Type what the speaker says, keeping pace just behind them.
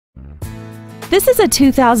This is a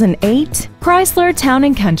 2008 Chrysler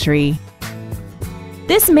Town & Country.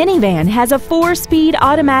 This minivan has a 4-speed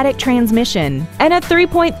automatic transmission and a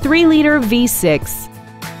 3.3-liter V6.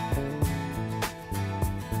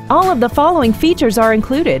 All of the following features are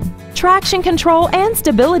included: traction control and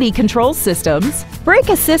stability control systems, brake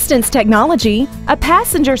assistance technology, a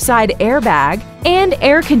passenger side airbag, and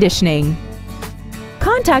air conditioning.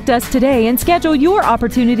 Contact us today and schedule your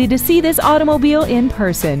opportunity to see this automobile in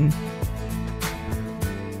person.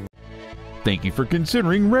 Thank you for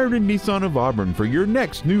considering Rairdon Nissan of Auburn for your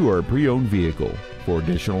next new or pre-owned vehicle. For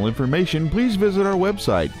additional information, please visit our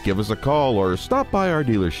website, give us a call, or stop by our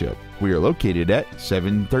dealership. We are located at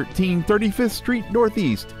 713 35th Street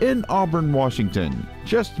Northeast in Auburn, Washington,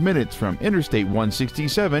 just minutes from Interstate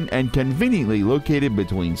 167 and conveniently located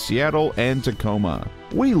between Seattle and Tacoma.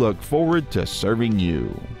 We look forward to serving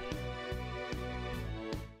you.